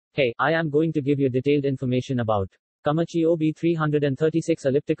Hey, I am going to give you detailed information about Kamachi OB-336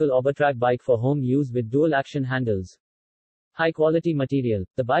 elliptical Orbitrack bike for home use with dual action handles. High quality material.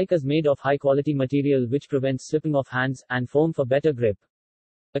 The bike is made of high quality material which prevents slipping of hands, and foam for better grip.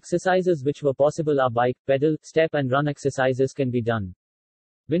 Exercises which were possible are bike, pedal, step and run exercises can be done.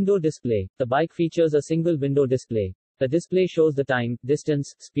 Window display. The bike features a single window display. The display shows the time,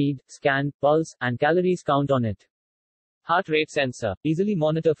 distance, speed, scan, pulse, and calories count on it. Heart rate sensor. Easily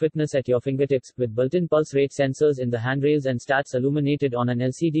monitor fitness at your fingertips, with built-in pulse rate sensors in the handrails and stats illuminated on an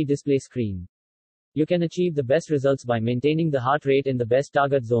LCD display screen. You can achieve the best results by maintaining the heart rate in the best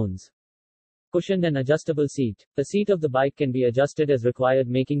target zones. Cushioned and adjustable seat. The seat of the bike can be adjusted as required,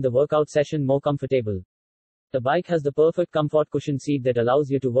 making the workout session more comfortable. The bike has the perfect comfort cushion seat that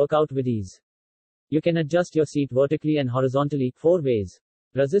allows you to work out with ease. You can adjust your seat vertically and horizontally, 4 ways.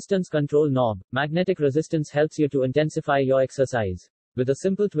 Resistance control knob. Magnetic resistance helps you to intensify your exercise. With a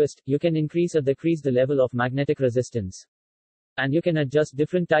simple twist, you can increase or decrease the level of magnetic resistance. And you can adjust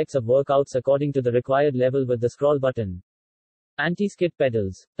different types of workouts according to the required level with the scroll button. Anti-skid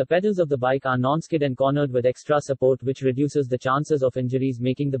pedals. The pedals of the bike are non-skid and cornered with extra support which reduces the chances of injuries,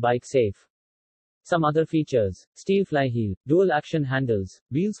 making the bike safe. Some other features: steel flyheel, dual action handles,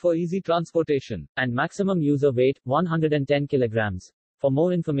 wheels for easy transportation, and maximum user weight, 110 kilograms. For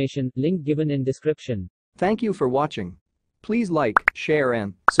more information, link given in description. Thank you for watching. Please like, share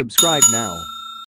and subscribe now.